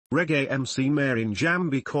Reggae MC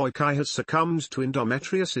Njambi Koikai has succumbed to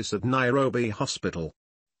endometriosis at Nairobi Hospital.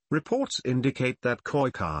 Reports indicate that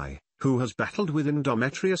Koikai, who has battled with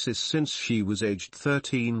endometriosis since she was aged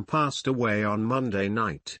 13, passed away on Monday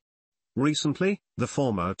night. Recently, the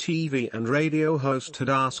former TV and radio host had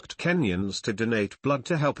asked Kenyans to donate blood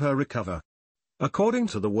to help her recover. According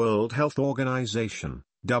to the World Health Organization,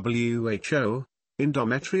 WHO,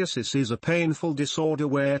 endometriosis is a painful disorder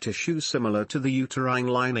where tissue similar to the uterine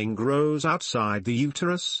lining grows outside the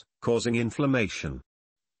uterus, causing inflammation.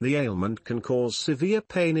 The ailment can cause severe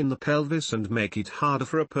pain in the pelvis and make it harder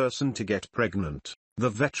for a person to get pregnant. The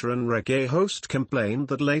veteran reggae host complained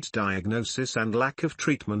that late diagnosis and lack of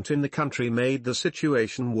treatment in the country made the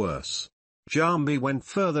situation worse. Jahmby went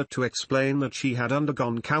further to explain that she had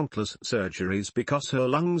undergone countless surgeries because her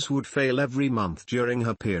lungs would fail every month during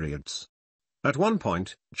her periods. At one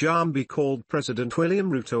point, Jahmby called President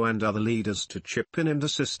William Ruto and other leaders to chip in and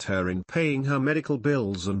assist her in paying her medical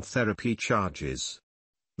bills and therapy charges.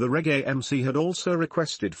 The reggae MC had also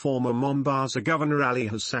requested former Mombasa Governor Ali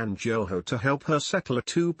Hassan Joho to help her settle a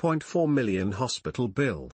 $2.4 million hospital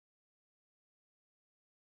bill.